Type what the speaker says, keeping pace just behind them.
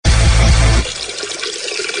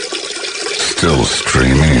still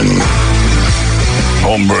streaming.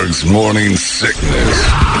 Holmberg's Morning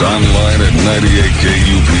Sickness. Online at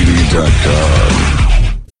 98kupd.com.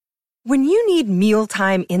 When you need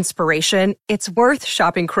mealtime inspiration, it's worth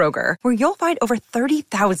shopping Kroger, where you'll find over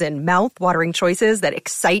 30,000 mouth-watering choices that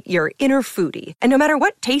excite your inner foodie. And no matter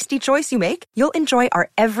what tasty choice you make, you'll enjoy our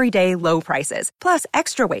everyday low prices, plus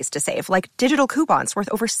extra ways to save, like digital coupons worth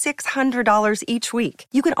over $600 each week.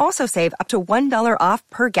 You can also save up to $1 off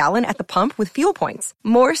per gallon at the pump with fuel points.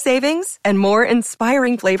 More savings and more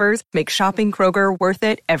inspiring flavors make shopping Kroger worth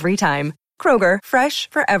it every time. Kroger, fresh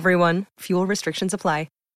for everyone. Fuel restrictions apply.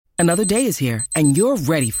 Another day is here, and you're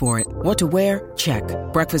ready for it. What to wear? Check.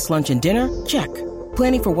 Breakfast, lunch, and dinner? Check.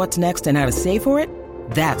 Planning for what's next and how to save for it?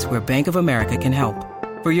 That's where Bank of America can help.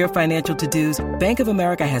 For your financial to-dos, Bank of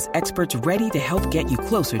America has experts ready to help get you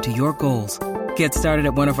closer to your goals. Get started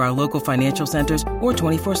at one of our local financial centers or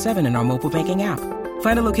 24/7 in our mobile banking app.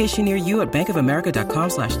 Find a location near you at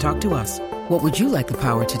bankofamerica.com/talktous. What would you like the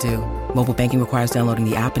power to do? Mobile banking requires downloading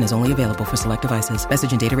the app and is only available for select devices.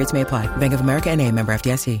 Message and data rates may apply. Bank of America N.A., member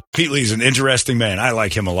FDIC. Pete Lee's an interesting man. I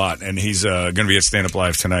like him a lot, and he's going to be at Stand Up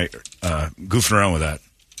Live tonight, goofing around with that.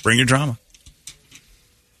 Bring your drama.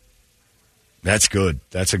 That's good.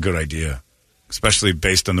 That's a good idea, especially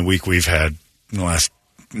based on the week we've had in the last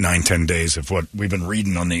 9-10 days of what we've been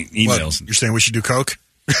reading on the emails. What, you're saying we should do coke?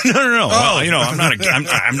 No. Oh. Well, I'm not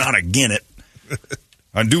against it.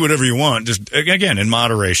 I do whatever you want. Just, again, in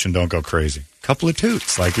moderation, don't go crazy. Couple of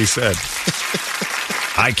toots, like he said.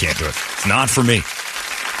 I can't do it. It's not for me.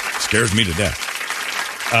 Scares me to death.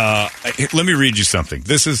 Let me read you something.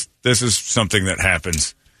 This is something that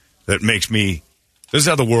happens that makes me... This is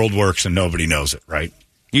how the world works and nobody knows it, right?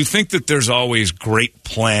 You think that there's always great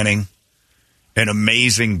planning and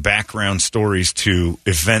amazing background stories to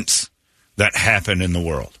events that happen in the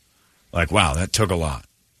world. Like, wow, that took a lot.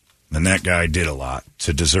 And that guy did a lot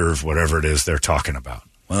to deserve whatever it is they're talking about.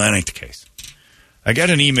 Well, that ain't the case. I got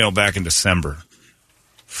an email back in December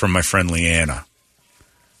from my friend Leanna,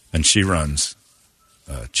 and she runs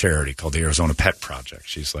a charity called the Arizona Pet Project.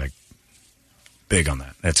 She's like big on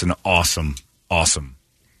that. It's an awesome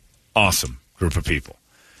group of people.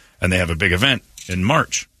 And they have a big event in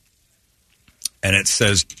March. And it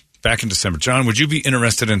says back in December, John, would you be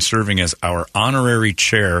interested in serving as our honorary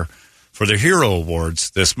chair for the Hero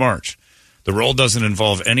Awards this March? The role doesn't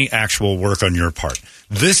involve any actual work on your part.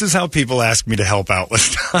 This is how people ask me to help out with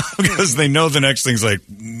stuff because they know the next thing's like,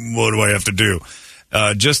 what do I have to do?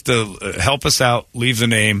 Just to help us out, leave the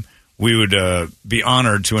name. We would be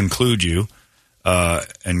honored to include you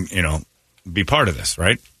and, be part of this,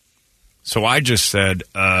 right? So I just said,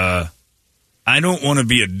 I don't want to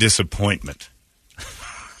be a disappointment.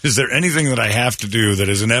 Is there anything that I have to do that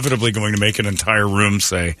is inevitably going to make an entire room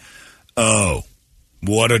say, oh,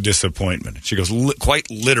 what a disappointment? And she goes, quite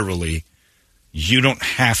literally, you don't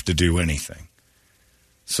have to do anything.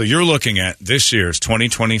 So you're looking at this year's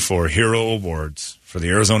 2024 Hero Awards for the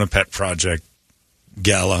Arizona Pet Project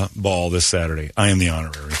Gala Ball this Saturday. I am the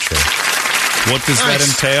honorary chair. What does that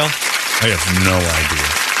entail? I have no idea.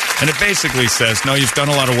 And it basically says, no, you've done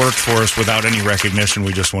a lot of work for us without any recognition.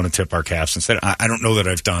 We just want to tip our caps. And said, I don't know that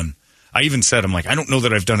I've done. I even said, I'm like, I don't know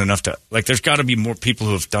that I've done enough to, like, there's got to be more people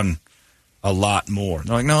who have done a lot more.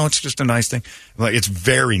 They're like, no, it's just a nice thing. I'm like, it's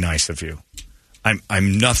very nice of you. I'm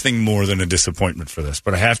nothing more than a disappointment for this,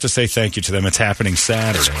 but I have to say thank you to them. It's happening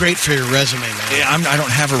Saturday. It's great for your resume, man. Yeah, I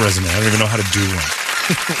don't have a resume. I don't even know how to do one.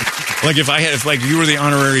 Like if you were the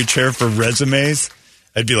honorary chair for resumes,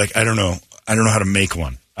 I'd be like, I don't know how to make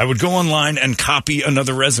one. I would go online and copy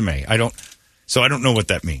another resume. I don't know what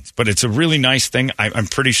that means, but it's a really nice thing. I'm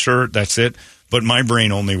pretty sure that's it. But my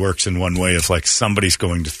brain only works in one way. If like somebody's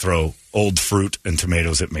going to throw old fruit and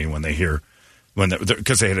tomatoes at me when they hear,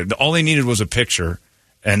 because all they needed was a picture,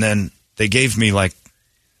 and then they gave me like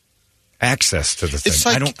access to the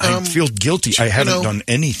thing. Like, I feel guilty. I haven't done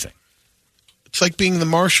anything. It's like being the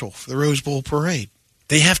marshal for the Rose Bowl parade.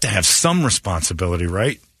 They have to have some responsibility,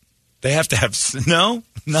 right? They have to have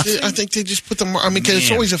nothing. I think they just put them. I mean, because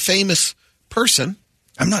it's always a famous person.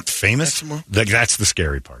 I'm not famous. That's the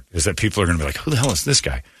scary part, is that people are going to be like, who the hell is this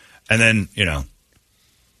guy? And then,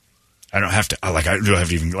 I don't have to, I do have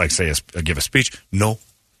to even give a speech. No.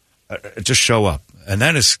 Just show up. And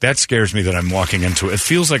that scares me that I'm walking into it. It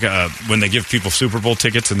feels like when they give people Super Bowl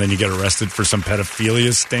tickets and then you get arrested for some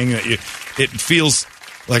pedophilia sting. It feels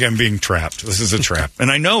like I'm being trapped. This is a trap.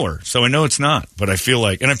 And I know her, so I know it's not. But I feel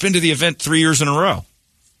like, and I've been to the event 3 years in a row.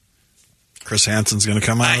 Chris Hansen's going to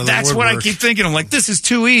come out of the That's what I keep thinking. I'm like, this is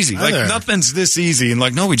too easy. Nothing's this easy. And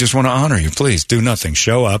like, no, we just want to honor you. Please do nothing.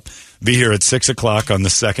 Show up. Be here at 6 o'clock on the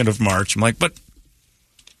 2nd of March. I'm like, but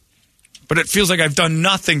but it feels like I've done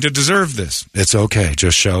nothing to deserve this. It's okay.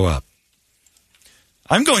 Just show up.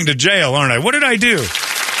 I'm going to jail, aren't I? What did I do?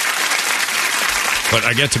 But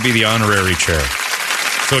I get to be the honorary chair.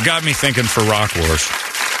 So it got me thinking for Rock Wars.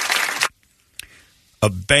 A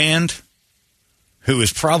band who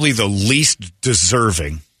is probably the least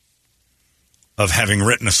deserving of having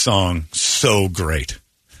written a song so great.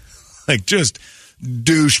 Like just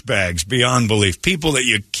douchebags beyond belief. People that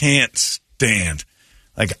you can't stand.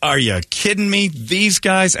 Like, are you kidding me? These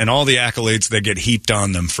guys and all the accolades that get heaped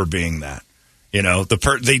on them for being that. You know,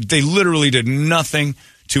 they literally did nothing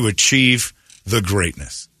to achieve the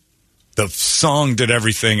greatness. The song did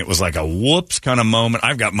everything. It was like a whoops kind of moment.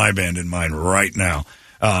 I've got my band in mind right now.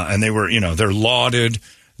 And they were, you know, they're lauded,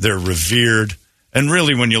 they're revered. And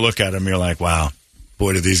really, when you look at them, you're like, wow,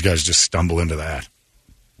 boy, did these guys just stumble into that.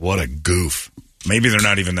 What a goof. Maybe they're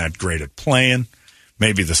not even that great at playing.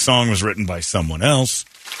 Maybe the song was written by someone else.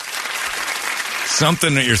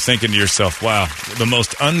 Something that you're thinking to yourself, wow, the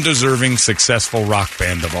most undeserving, successful rock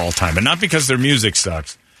band of all time. And not because their music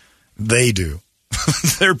sucks. They do.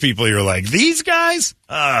 They're people you're like, these guys?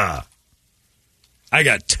 I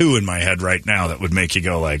got two in my head right now that would make you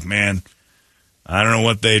go like, man, I don't know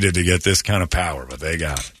what they did to get this kind of power, but they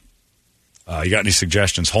got it. You got any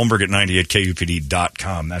suggestions? Holmberg at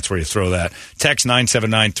 98kupd.com. That's where you throw that. Text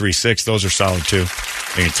 97936. Those are solid, too.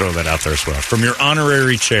 You can throw that out there as well. From your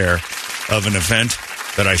honorary chair of an event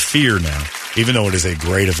that I fear now, even though it is a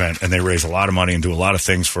great event, and they raise a lot of money and do a lot of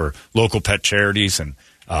things for local pet charities and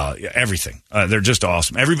everything. They're just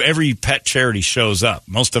awesome. Every pet charity shows up.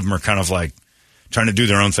 Most of them are kind of like trying to do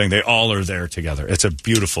their own thing. They all are there together. It's a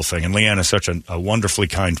beautiful thing. And Leanne is such a wonderfully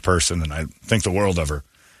kind person, and I think the world of her.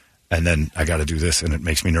 And then I got to do this, and it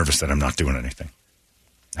makes me nervous that I'm not doing anything.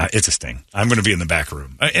 It's a sting. I'm going to be in the back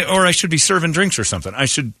room. Or I should be serving drinks or something. I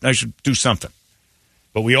should do something.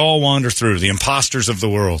 But we all wander through, the imposters of the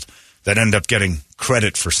world that end up getting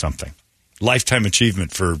credit for something. Lifetime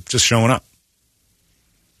achievement for just showing up.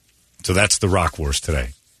 So that's the Rock Wars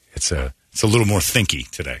today. It's a little more thinky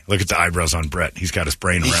today. Look at the eyebrows on Brett. He's got his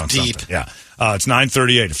brain around deep. something. Yeah. It's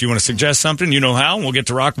 9:38. If you want to suggest something, you know how. We'll get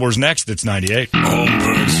to Rock Wars next. It's 98.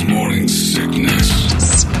 Holmberg's Morning Sickness.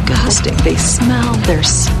 Disgusting. They smell. They're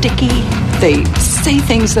sticky. They say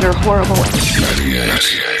things that are horrible. 98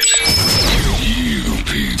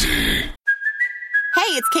 UPD.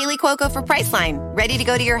 Hey, it's Kaylee Cuoco for Priceline. Ready to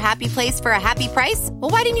go to your happy place for a happy price?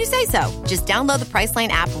 Well, why didn't you say so? Just download the Priceline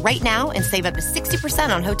app right now and save up to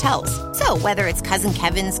 60% on hotels. So whether it's Cousin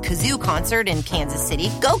Kevin's Kazoo Concert in Kansas City,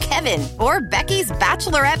 go Kevin, or Becky's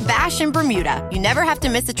Bachelorette Bash in Bermuda, you never have to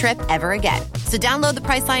miss a trip ever again. So download the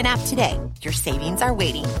Priceline app today. Your savings are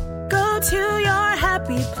waiting. Go to your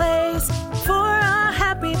happy place for a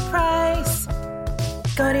happy price.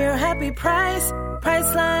 Go to your happy price,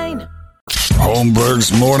 Priceline.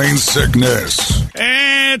 Holmberg's Morning Sickness.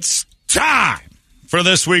 It's time for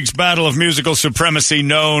this week's battle of musical supremacy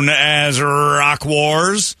known as Rock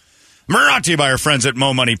Wars. Brought to you by our friends at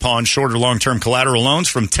Mo Money Pawn. Shorter long-term collateral loans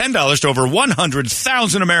from $10 to over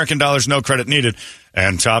 $100,000 American dollars, no credit needed,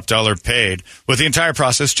 and top dollar paid, with the entire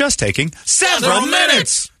process just taking several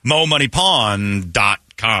minutes.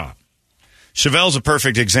 MoMoneyPawn.com. Chevelle's a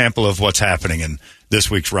perfect example of what's happening in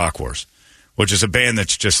this week's Rock Wars, which is a band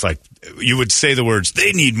that's just like, you would say the words,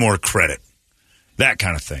 they need more credit, that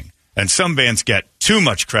kind of thing. And some bands get too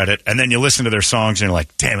much credit, and then you listen to their songs and you're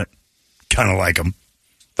like, damn it, kind of like them.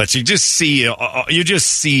 But you just see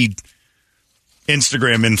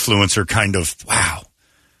Instagram influencer kind of, wow,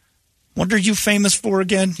 what are you famous for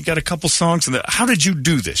again? You got a couple songs, and how did you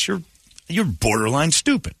do this? You're borderline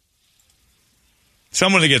stupid.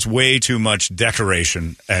 Someone that gets way too much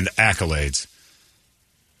decoration and accolades,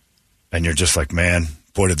 and you're just like, man,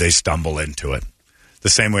 boy, did they stumble into it. The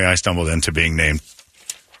same way I stumbled into being named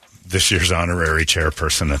this year's honorary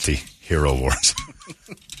chairperson at the Hero Awards.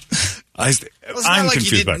 It's I'm not like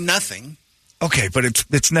confused you by did nothing. Okay, but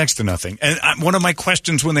it's next to nothing. And one of my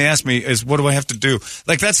questions when they ask me is, what do I have to do?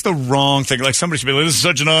 Like, that's the wrong thing. Like, somebody should be like, this is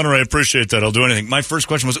such an honor. I appreciate that. I'll do anything. My first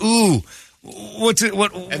question was, ooh, what's it?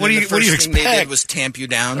 What do you expect? The first thing they did was tamp you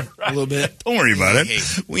down a little bit. Don't worry about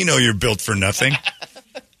it. We know you're built for nothing.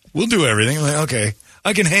 We'll do everything. I'm like, okay,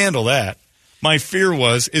 I can handle that. My fear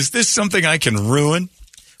was, is this something I can ruin?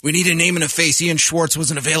 We need a name and a face. Ian Schwartz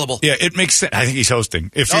wasn't available. Yeah, it makes sense. I think he's hosting.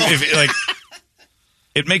 If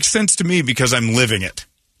it makes sense to me because I'm living it.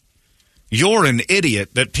 You're an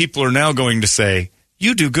idiot that people are now going to say,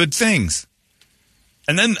 you do good things.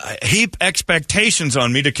 And then heap expectations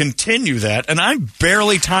on me to continue that, and I'm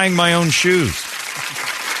barely tying my own shoes.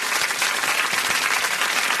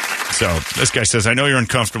 So this guy says, I know you're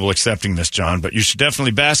uncomfortable accepting this, John, but you should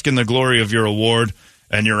definitely bask in the glory of your award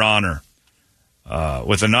and your honor.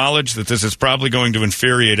 With the knowledge that this is probably going to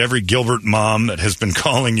infuriate every Gilbert mom that has been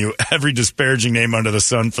calling you every disparaging name under the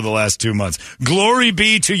sun for the last 2 months. Glory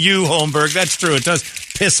be to you, Holmberg. That's true. It does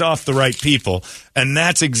piss off the right people, and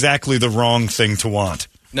that's exactly the wrong thing to want.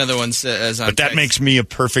 Another one says on But that text, makes me a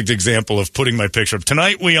perfect example of putting my picture up.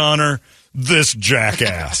 Tonight we honor this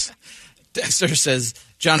jackass. Dexter says,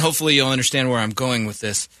 John, hopefully you'll understand where I'm going with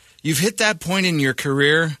this. You've hit that point in your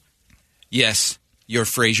career. Yes, you're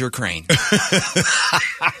Fraser Crane.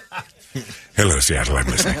 Hello, Seattle. I'm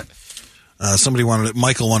listening.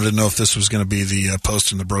 Michael wanted to know if this was going to be the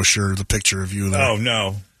post in the brochure, the picture of you there. Oh,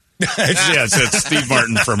 no. It's Steve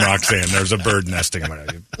Martin from Roxanne. There's a bird nesting.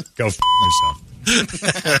 Go yourself.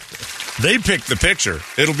 They picked the picture.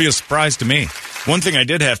 It'll be a surprise to me. One thing I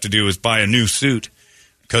did have to do is buy a new suit,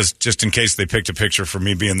 because just in case they picked a picture for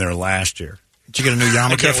me being there last year. Did you get a new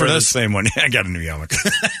yarmulke for this? The same one. Yeah, I got a new yarmulke.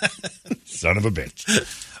 Son of a bitch.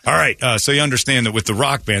 All right, so you understand that with the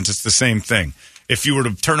rock bands, it's the same thing. If you were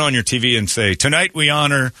to turn on your TV and say, tonight we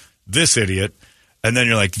honor this idiot, and then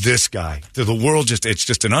you're like, this guy. The world it's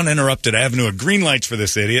just an uninterrupted avenue of green lights for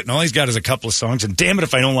this idiot, and all he's got is a couple of songs, and damn it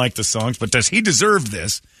if I don't like the songs, but does he deserve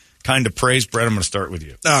this kind of praise? Brett, I'm going to start with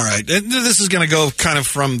you. All right. This is going to go kind of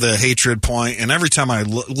from the hatred point, and every time I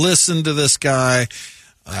listen to this guy,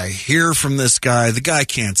 I hear from this guy, the guy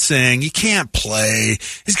can't sing, he can't play,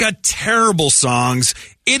 he's got terrible songs.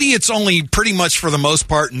 Idiots only pretty much for the most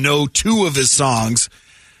part know 2 of his songs.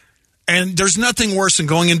 And there's nothing worse than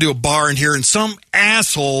going into a bar and hearing some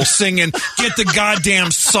asshole singing "Get the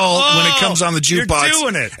Goddamn Salt" when it comes on the jukebox.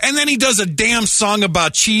 You're doing it. And then he does a damn song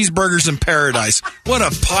about cheeseburgers in paradise. What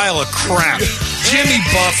a pile of crap. Jimmy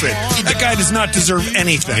Buffett. That guy does not deserve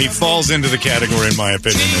anything. He falls into the category, in my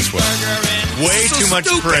opinion, as well. Way too much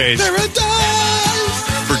praise.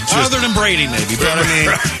 Other than Brady, maybe. But I mean,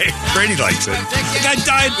 right. Brady likes it. The guy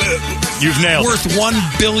died You've nailed worth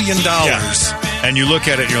 $1 billion. Yeah. And you look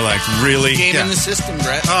at it and you're like, really? Game in the system,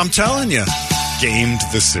 Brett. I'm telling you. Gamed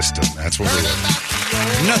the system. That's what we're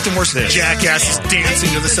doing. Nothing worse than jackasses dancing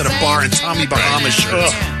to this at a bar in Tommy Bahama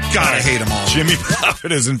shirts. God, I hate them all. Jimmy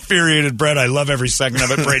Buffett is infuriated, Brett. I love every second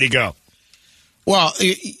of it. Brady, go. Well,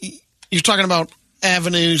 you're talking about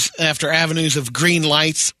avenues after avenues of green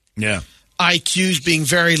lights. Yeah. IQs being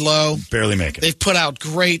very low. Barely make it. They've put out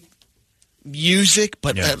great music,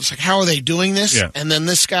 but it's like, how are they doing this? Yeah. And then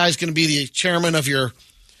this guy's going to be the chairman of your...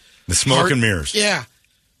 The Smoke and Mirrors. Yeah.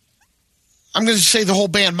 I'm going to say the whole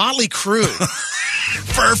band, Motley Crue.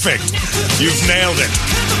 Perfect. You've nailed it.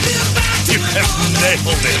 You have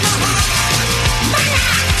nailed it.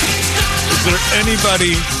 Is there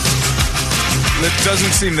anybody that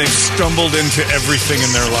doesn't seem they've stumbled into everything in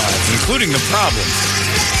their lives, including the problems?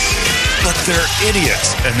 But they're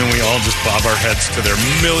idiots. And then we all just bob our heads to their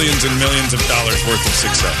millions and millions of dollars worth of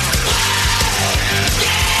success.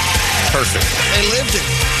 Perfect. They lived it.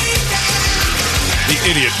 The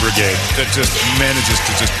idiot brigade that just manages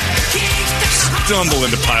to just stumble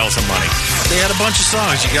into piles of money. They had a bunch of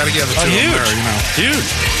songs. You got to give it to them huge. there, you know. Huge.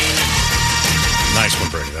 Nice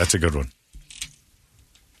one, Brady. That's a good one.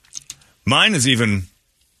 Mine is even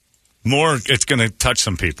more, it's going to touch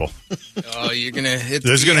some people. Oh, you're going to hit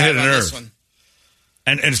This is going to hit a nerve. This one.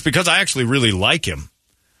 And it's because I actually really like him.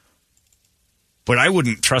 But I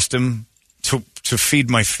wouldn't trust him to feed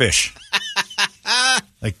my fish.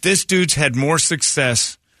 Like, this dude's had more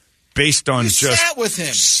success based on You just sat with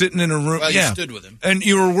him. sitting in a room. Well, you stood with him. And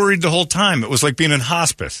you were worried the whole time. It was like being in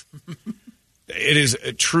hospice. It is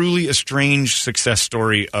truly a strange success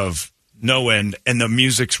story of no end, and the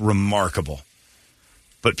music's remarkable.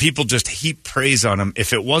 But people just heap praise on him.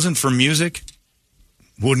 If it wasn't for music,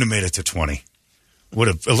 wouldn't have made it to 20. Would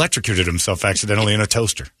have electrocuted himself accidentally in a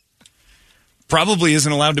toaster. Probably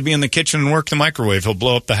isn't allowed to be in the kitchen and work the microwave. He'll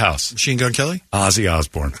blow up the house. Machine Gun Kelly? Ozzy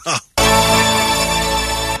Osbourne.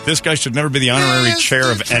 This guy should never be the honorary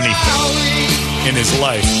chair of anything in his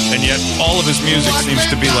life. And yet all of his music seems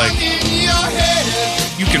to be like,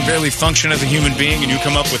 you can barely function as a human being and you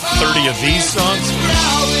come up with 30 of these songs?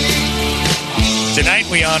 Tonight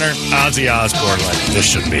we honor Ozzy Osbourne. Like, this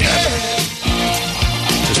shouldn't be happening.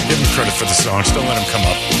 Just give him credit for the songs. Don't let him come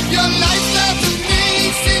up.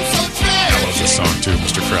 I love this song too,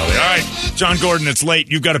 Mr. Crowley. All right, John Gordon, it's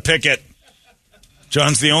late. You've got to pick it.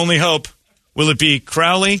 John's the only hope. Will it be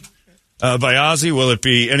Crowley by Ozzy? Will it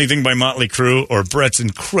be anything by Motley Crue? Or Brett's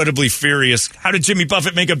incredibly furious? How did Jimmy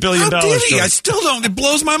Buffett make $1 billion? How did he? I still don't. It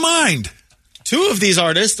blows my mind. Two of these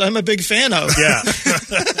artists I'm a big fan of. Yeah.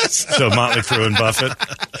 So Motley Crue and Buffett.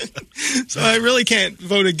 So I really can't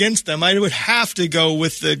vote against them. I would have to go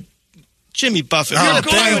with the Jimmy Buffett. Oh, You're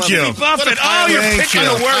thank you. Jimmy Buffett. Oh, you're picking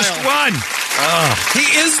the worst one.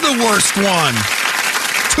 He is the worst one.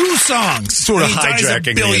 2 songs. Sort of He dies a hijacking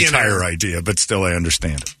the billionaire. entire idea, but still I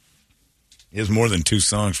understand it. He has more than 2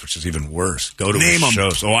 songs, which is even worse. Go to Name his 'em.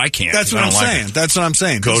 shows. Oh, I can't. That's what I'm saying. That's what I'm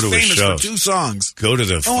saying. Go He's to his famous shows. for 2 songs. Go to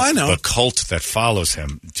the, I know. the cult that follows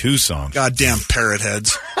him. 2 songs. Goddamn parrot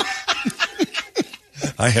heads.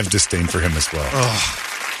 I have disdain for him as well.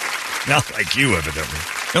 Not like you, evidently.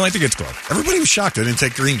 No, I think it's Club. Everybody was shocked I didn't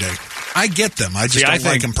take Green Day. I get them. I just don't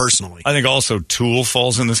like them personally. I think also Tool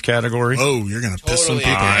falls in this category. Oh, you're going to piss some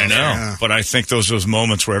people I off. know. Yeah. But I think those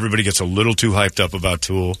moments where everybody gets a little too hyped up about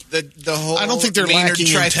Tool. The whole I don't think they're Maynard lacking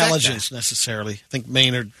trifecta. intelligence necessarily. I think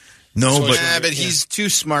Maynard. No, but Yeah, but he's too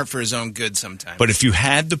smart for his own good sometimes. But if you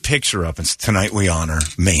had the picture up and tonight we honor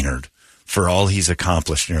Maynard for all he's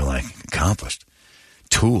accomplished, and you're like, accomplished?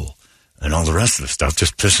 Tool and all the rest of the stuff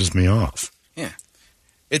just pisses me off. Yeah.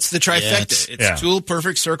 It's the trifecta. It's Tool,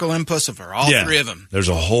 Perfect Circle, and Pussifer. All 3 of them. There's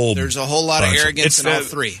a whole lot of bunch arrogance in all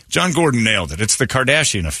 3. John Gordon nailed it. It's the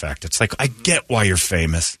Kardashian effect. It's like, I get why you're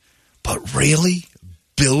famous, but really?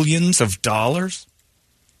 Billions of dollars?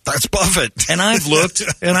 That's Buffett. And I've looked,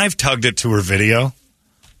 and I've tugged it to her video,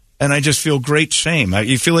 and I just feel great shame.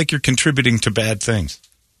 You feel like you're contributing to bad things.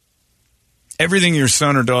 Everything your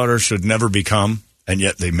son or daughter should never become, and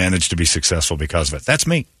yet they manage to be successful because of it. That's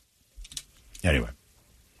me. Anyway.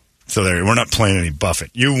 So we're not playing any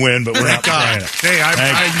Buffett. You win, but we're not playing it. Hey,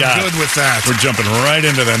 I'm good with that. We're jumping right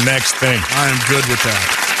into the next thing. I'm good with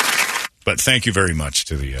that. But thank you very much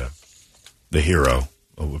to the hero,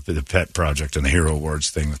 the pet project and the Hero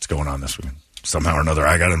Awards thing that's going on this weekend. Somehow or another,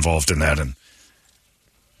 I got involved in that. And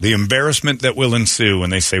the embarrassment that will ensue when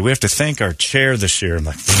they say, we have to thank our chair this year. I'm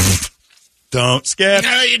like, don't skip.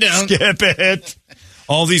 No, you don't. Skip it.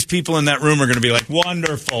 All these people in that room are going to be like,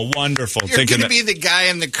 wonderful, wonderful. You're going to be the guy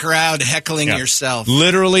in the crowd heckling yourself.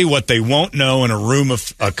 Literally what they won't know in a room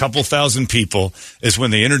of a couple thousand people is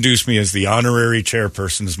when they introduce me as the honorary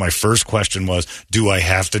chairperson, is my first question was, do I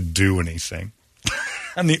have to do anything?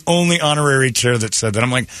 I'm the only honorary chair that said that.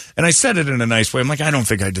 I'm like, and I said it in a nice way. I'm like, I don't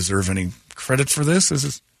think I deserve any credit for this.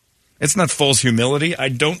 It's not false humility. I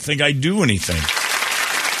don't think I do anything.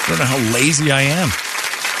 I don't know how lazy I am.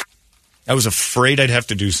 I was afraid I'd have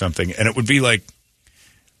to do something, and it would be like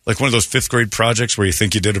one of those 5th grade projects where you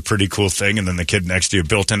think you did a pretty cool thing, and then the kid next to you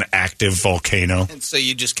built an active volcano. And so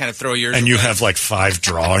you just kind of throw yours and away. you have like 5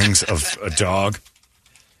 drawings of a dog.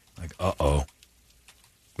 Like, uh-oh.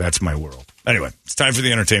 That's my world. Anyway, it's time for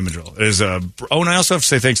the entertainment drill. And I also have to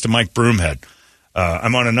say thanks to Mike Broomhead.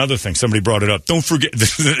 I'm on another thing. Somebody brought it up. Don't forget,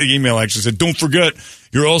 the email actually said, don't forget,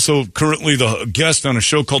 you're also currently the guest on a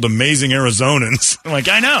show called Amazing Arizonans. I'm like,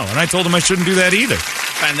 I know. And I told him I shouldn't do that either.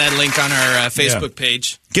 Find that link on our Facebook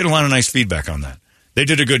page. Get a lot of nice feedback on that. They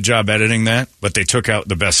did a good job editing that, but they took out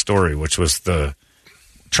the best story, which was the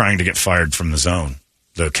trying to get fired from the Zone.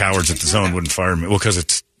 The cowards at the Zone wouldn't fire me. Well, because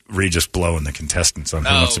it's Regis blowing the contestants on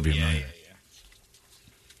Who Wants to Be a Millionaire.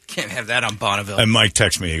 Can't have that on Bonneville. And Mike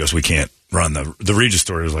texted me. He goes, we can't run the Regis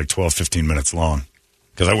story. Was like 12, 15 minutes long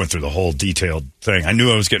because I went through the whole detailed thing. I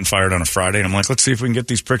knew I was getting fired on a Friday, and I'm like, let's see if we can get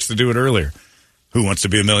these pricks to do it earlier. Who Wants to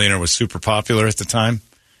Be a Millionaire was super popular at the time.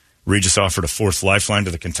 Regis offered a 4th lifeline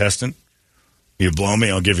to the contestant. You blow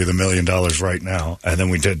me, I'll give you the $1 million right now. And then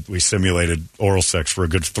we simulated oral sex for a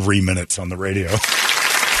good 3 minutes on the radio.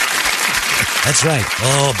 That's right.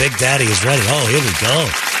 Oh, Big Daddy is ready. Oh, here we go.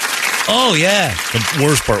 Oh, yeah. The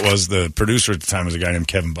worst part was the producer at the time was a guy named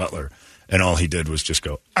Kevin Butler, and all he did was just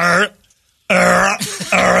go, for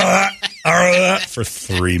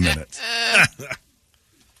 3 minutes.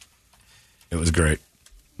 It was great.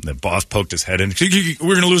 The boss poked his head in.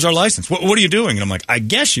 We're going to lose our license. What are you doing? And I'm like, I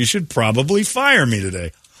guess you should probably fire me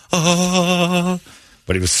today. But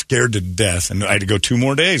he was scared to death, and I had to go 2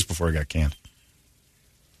 more days before I got canned.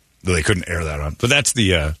 Though they couldn't air that on. But that's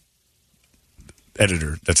the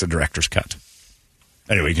editor. That's a director's cut.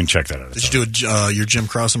 Anyway, you can check that out. Did you do your Jim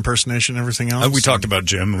Cross impersonation and everything else? We talked about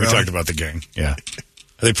Jim. We talked about the gang. Yeah.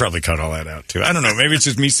 They probably cut all that out, too. I don't know. Maybe it's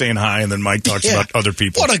just me saying hi, and then Mike talks about other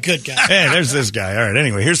people. What a good guy. Hey, there's this guy. All right.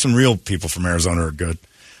 Anyway, here's some real people from Arizona who are good.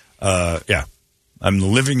 Yeah. I'm the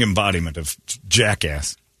living embodiment of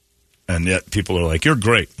jackass. And yet people are like, you're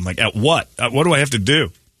great. I'm like, at what? What do I have to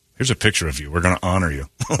do? Here's a picture of you. We're going to honor you.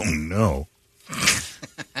 Oh, no.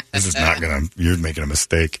 This is not going to, you're making a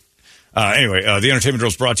mistake. Anyway, the Entertainment Drill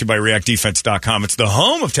is brought to you by ReactDefense.com. It's the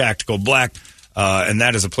home of Tactical Black, and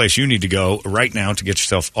that is a place you need to go right now to get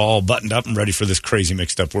yourself all buttoned up and ready for this crazy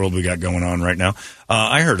mixed-up world we got going on right now.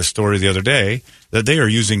 I heard a story the other day that they are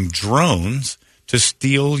using drones to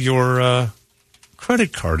steal your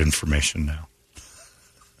credit card information now.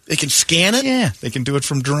 They can scan it? Yeah, they can do it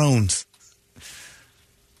from drones.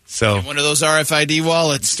 So One of those RFID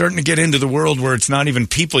wallets. starting to get into the world where it's not even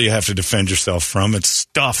people you have to defend yourself from. It's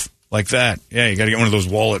stuff like that. Yeah, you got to get one of those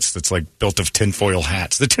wallets that's like built of tinfoil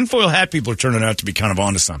hats. The tinfoil hat people are turning out to be kind of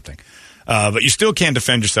onto something. But you still can't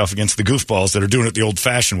defend yourself against the goofballs that are doing it the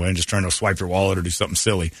old-fashioned way and just trying to swipe your wallet or do something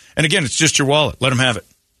silly. And again, it's just your wallet. Let them have it.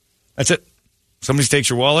 That's it. Somebody takes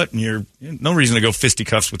your wallet and you're no reason to go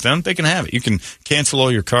fisticuffs with them. They can have it. You can cancel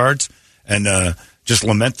all your cards and just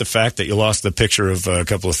lament the fact that you lost the picture of a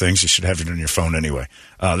couple of things. You should have it on your phone anyway.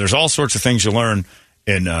 There's all sorts of things you learn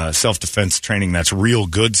in self-defense training. That's real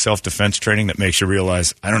good self-defense training that makes you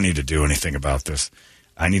realize, I don't need to do anything about this.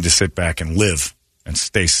 I need to sit back and live and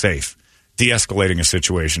stay safe. De-escalating a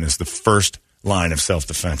situation is the first line of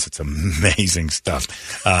self-defense. It's amazing stuff.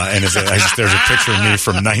 And there's a picture of me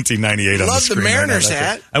from 1998 on the screen. Love the Mariners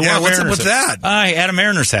hat. What's up with that? I had a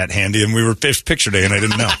Mariners hat handy, and we were picture day, and I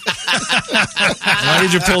didn't know. Why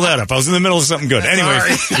did you pull that up? I was in the middle of something good. Anyway,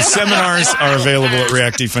 the seminars are available at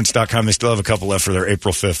reactdefense.com. They still have a couple left for their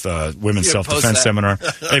April 5th women's self-defense seminar.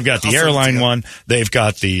 They've got the airline one. They've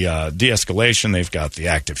got the de-escalation. They've got the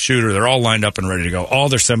active shooter. They're all lined up and ready to go. All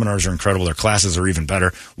their seminars are incredible. Their classes are even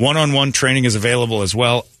better. One-on-one training is available as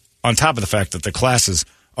well, on top of the fact that the classes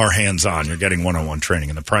are hands-on. You're getting one-on-one training,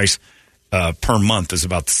 and the price per month is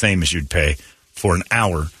about the same as you'd pay for an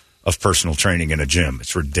hour of personal training in a gym.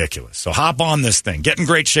 It's ridiculous. So hop on this thing. Get in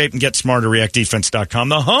great shape and get smarter. ReactDefense.com,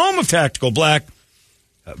 the home of Tactical Black.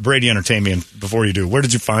 Brady, entertain me before you do. Where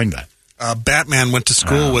did you find that? Batman went to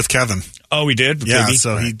school with Kevin. Oh, he did? Yeah, Biggie?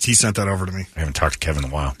 so he sent that over to me. I haven't talked to Kevin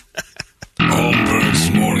in a while.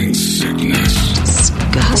 Holmberg's Morning Sickness.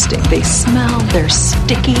 Disgusting. They smell. They're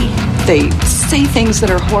sticky. They say things that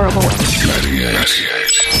are horrible. 98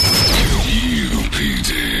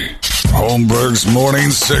 UPD. Holmberg's Morning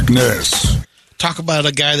Sickness. Talk about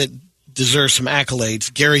a guy that deserves some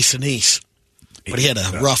accolades, Gary Sinise. But he had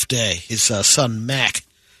a rough day. His son, Mac,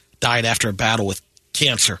 died after a battle with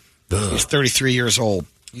cancer. He was 33 years old.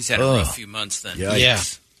 He's had a rough few months then.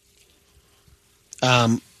 Yikes. Yeah.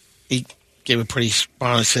 He gave a pretty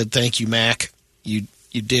response, said, "Thank you, Mac. You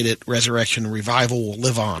did it. Resurrection and revival will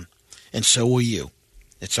live on, and so will you.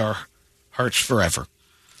 It's our hearts forever."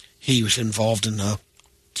 He was involved in a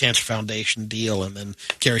Cancer Foundation deal, and then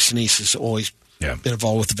Gary Sinise has always been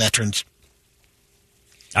involved with the veterans.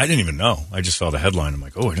 I didn't even know. I just saw the headline. I'm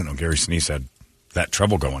like, oh, I didn't know Gary Sinise had that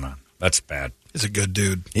trouble going on. That's bad. He's a good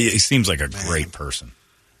dude. He seems like a great person.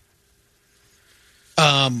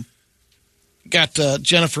 Got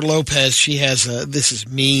Jennifer Lopez. She has This Is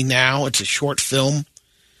Me Now. It's a short film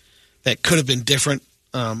that could have been different.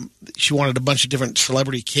 She wanted a bunch of different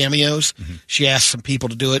celebrity cameos. Mm-hmm. She asked some people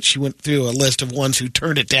to do it. She went through a list of ones who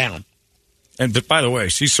turned it down. And by the way,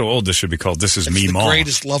 she's so old, this should be called This Is Me Ma. The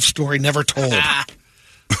greatest love story never told.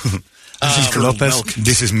 This is Lopez.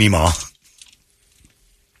 This is Me Ma.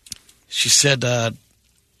 She said,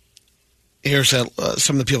 here's some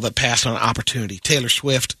of the people that passed on an opportunity. Taylor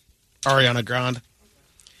Swift, Ariana Grande,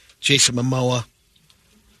 Jason Momoa,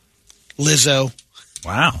 Lizzo.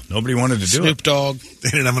 Wow, nobody wanted to do Snoop it. Dogg. They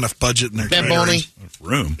didn't have enough budget in their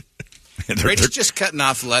room. Brady's just cutting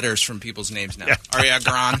off letters from people's names now. Ariana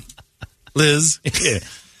Grande. Liz. Yeah.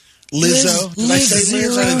 Lizzo. Did I say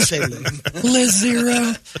Liz? I didn't say Liz. Liz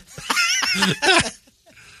Zero.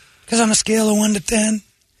 Because on a scale of 1 to 10,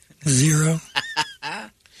 0.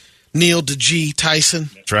 Neil DeGee Tyson.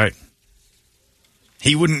 That's right.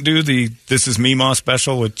 He wouldn't do the This Is Me Ma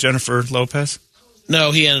special with Jennifer Lopez?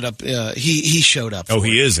 No, he ended up, he showed up. Oh,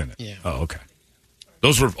 he is in it? Yeah. Oh, okay.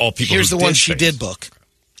 Those were all people Here's who the did one she face. did book.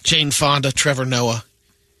 Jane Fonda, Trevor Noah,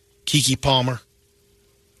 Keke Palmer,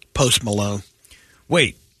 Post Malone.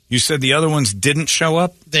 Wait, you said the other ones didn't show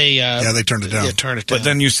up? They turned it down. Yeah, turned it down. But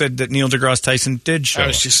then you saed that Neil deGrasse Tyson did show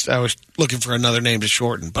up. I was looking for another name to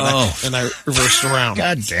shorten, but I reversed around.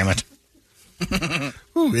 God damn it.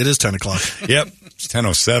 Ooh, it is 10 o'clock. Yep, it's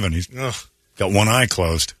 10:07. He's got one eye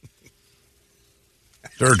closed.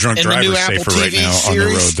 There are drunk And the new drivers Apple safer right TV now on the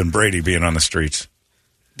series? road than Brady being on the streets.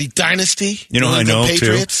 The Dynasty. You know how I the know,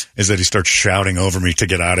 Patriots? too? Is that he starts shouting over me to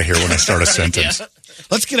get out of here when I start a sentence.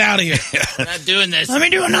 Let's get out of here. I'm not doing this. Let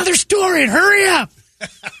me do another story and hurry up.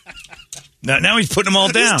 Now he's putting them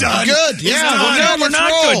all down. Done. Good. Yeah, Well, no, we're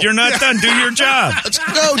not good. You're not done. Do your job. Let's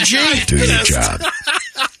go, G. Do your job.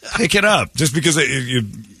 Pick it up. Just because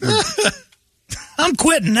I'm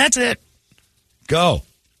quitting. That's it. Go.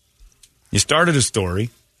 You started a story.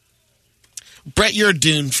 Brett, you're a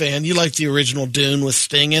Dune fan. You like the original Dune with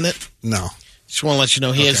Sting in it? No. Just want to let you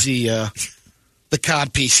know he has the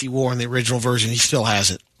cod piece he wore in the original version. He still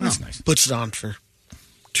has it. That's nice. Puts it on for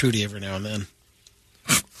Trudy every now and then.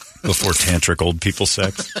 Before tantric old people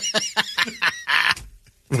sex.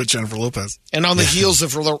 With Jennifer Lopez. And on the heels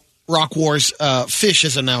of Rock Wars, Fish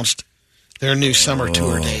has announced their new summer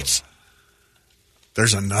tour dates.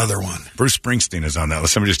 There's another one. Bruce Springsteen is on that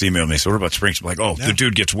list. Somebody just emailed me. So what about Springsteen? I'm like, the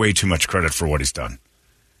dude gets way too much credit for what he's done.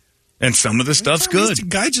 And some of the stuff's good. He's a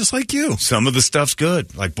guy just like you. Some of the stuff's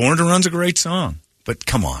good. Like Born to Run's a great song. But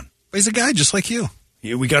come on. He's a guy just like you.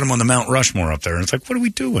 Yeah, we got him on the Mount Rushmore up there. And it's like, what are we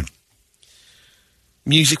doing?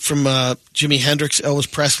 Music from Jimi Hendrix,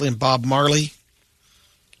 Elvis Presley, and Bob Marley.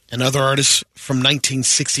 And other artists from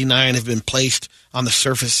 1969 have been placed on the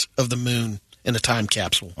surface of the moon in a time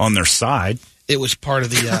capsule. On their side. It was part of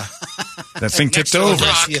the... that thing tipped over.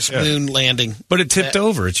 Moon landing. But it tipped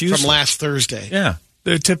over. It's useless. From last Thursday. Yeah.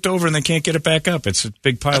 They tipped over and they can't get it back up. It's a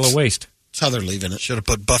big pile of waste. That's how they're leaving it. Should have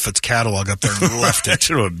put Buffett's catalog up there and left it.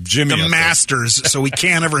 Should have Jimmy the Masters, so we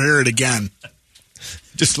can't ever hear it again.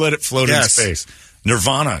 Just let it float in space.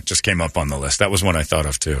 Nirvana just came up on the list. That was one I thought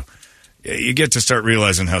of, too. You get to start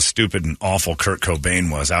realizing how stupid and awful Kurt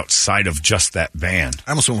Cobain was outside of just that band.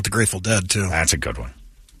 I almost went with the Grateful Dead, too. That's a good one.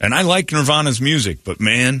 And I like Nirvana's music, but,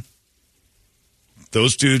 man,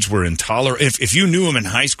 those dudes were intolerant. If you knew them in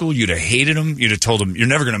high school, you'd have hated them. You'd have told them you're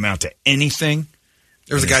never going to amount to anything.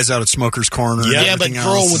 There were the guys out at Smoker's Corner. Yeah, but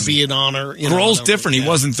Grohl would be an honor. Grohl's different. He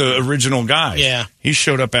wasn't the original guy. Yeah. He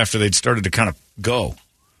showed up after they'd started to kind of go.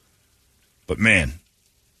 But, man,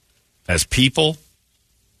 as people,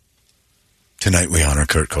 tonight we honor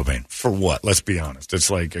Kurt Cobain. For what? Let's be honest. It's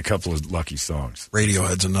like a couple of lucky songs.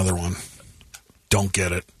 Radiohead's another one. Don't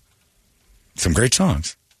get it. Some great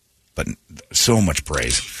songs, but so much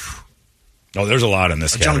praise. Oh, there's a lot in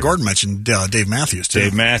this John category. Gordon mentioned Dave Matthews, too.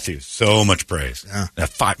 Dave Matthews, so much praise. Yeah.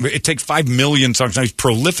 It takes 5 million songs. Now, he's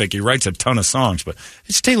prolific. He writes a ton of songs, but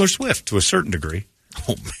it's Taylor Swift to a certain degree.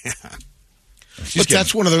 Oh, man. But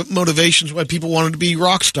that's one of the motivations why people wanted to be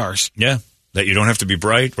rock stars. Yeah, that you don't have to be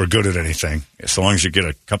bright or good at anything, as long as you get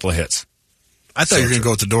a couple of hits. I thought you were going to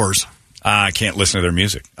go with the Doors. I can't listen to their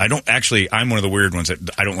music. I'm one of the weird ones that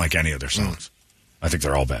I don't like any of their songs. I think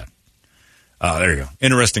they're all bad. There you go.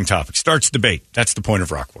 Interesting topic. Starts debate. That's the point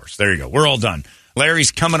of Rock Wars. There you go. We're all done.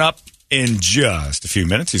 Larry's coming up in just a few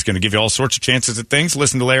minutes. He's going to give you all sorts of chances at things.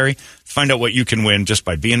 Listen to Larry. Find out what you can win just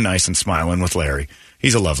by being nice and smiling with Larry.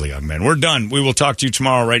 He's a lovely young man. We're done. We will talk to you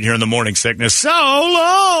tomorrow right here in the Morning Sickness. So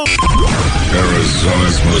long!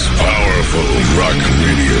 Arizona's most powerful rock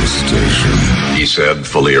radio station. He said,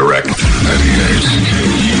 fully erect. 98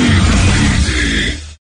 KUPD.